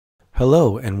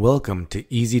Hello and welcome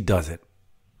to Easy Does It.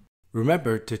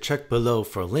 Remember to check below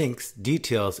for links,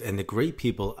 details, and the great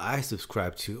people I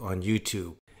subscribe to on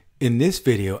YouTube. In this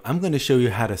video, I'm going to show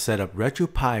you how to set up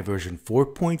Retropie version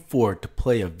 4.4 to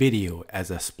play a video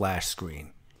as a splash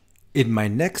screen. In my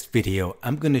next video,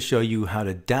 I'm going to show you how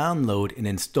to download and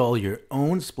install your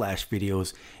own Splash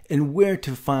videos and where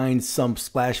to find some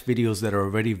Splash videos that are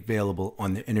already available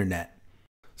on the internet.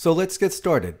 So let's get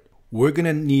started. We're going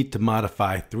to need to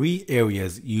modify 3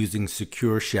 areas using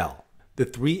Secure Shell. The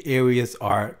 3 areas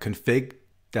are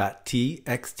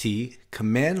config.txt,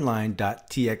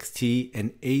 cmdline.txt,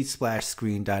 and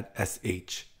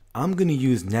asplashscreen.sh. I'm going to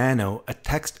use Nano, a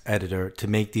text editor, to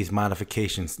make these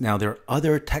modifications. Now, there are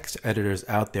other text editors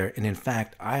out there, and in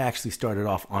fact, I actually started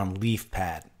off on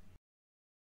LeafPad.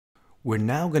 We're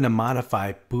now going to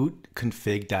modify boot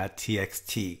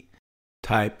config.txt.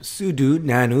 Type sudo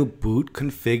nano boot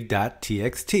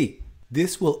config.txt.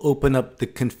 This will open up the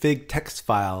config text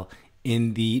file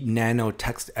in the Nano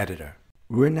text editor.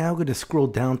 We're now going to scroll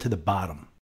down to the bottom.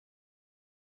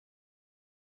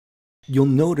 You'll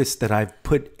notice that I've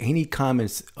put any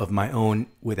comments of my own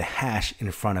with a hash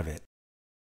in front of it.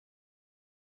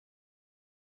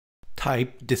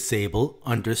 Type disable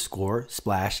underscore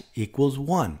splash equals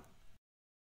 1.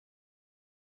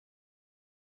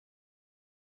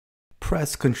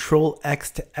 Press Ctrl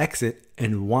X to exit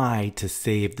and Y to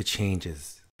save the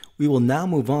changes. We will now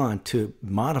move on to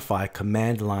modify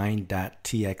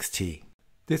cmdline.txt.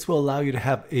 This will allow you to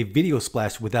have a video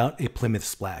splash without a Plymouth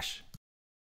splash.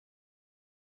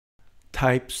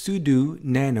 Type sudo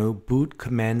nano boot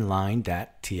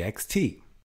cmdline.txt.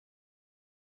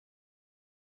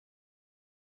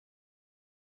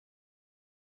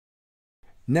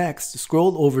 Next,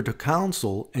 scroll over to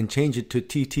console and change it to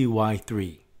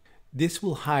tty3. This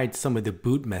will hide some of the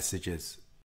boot messages.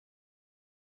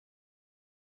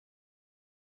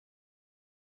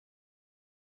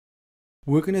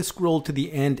 We're going to scroll to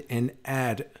the end and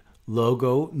add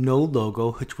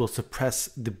logo.nologo, which will suppress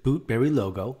the bootberry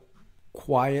logo,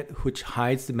 quiet, which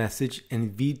hides the message,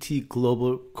 and VT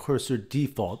global cursor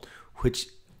default, which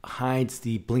hides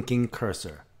the blinking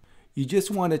cursor. You just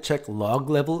want to check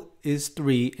loglevel is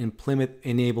 3 and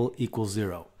plymouth.enable equals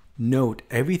 0. Note,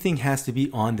 everything has to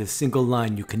be on this single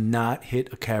line. You cannot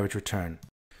hit a carriage return.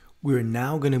 We're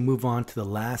now going to move on to the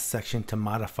last section to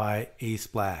modify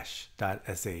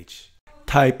asplash.sh.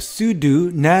 Type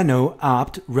sudo nano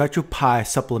opt retropie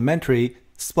supplementary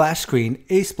splashscreen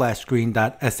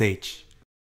asplashscreen.sh.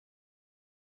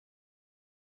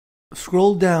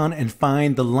 Scroll down and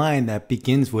find the line that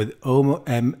begins with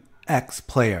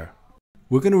omxplayer.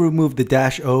 We're going to remove the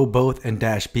 -o, both, and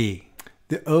 -b.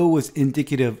 The O is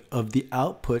indicative of the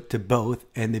output to both,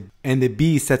 and the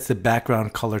B sets the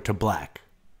background color to black.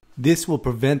 This will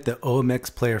prevent the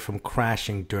omxplayer from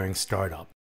crashing during startup.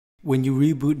 When you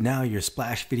reboot now, your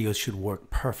Splash videos should work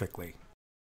perfectly.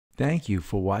 Thank you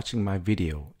for watching my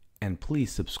video, and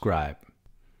please subscribe.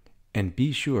 And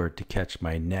be sure to catch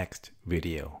my next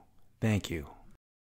video. Thank you.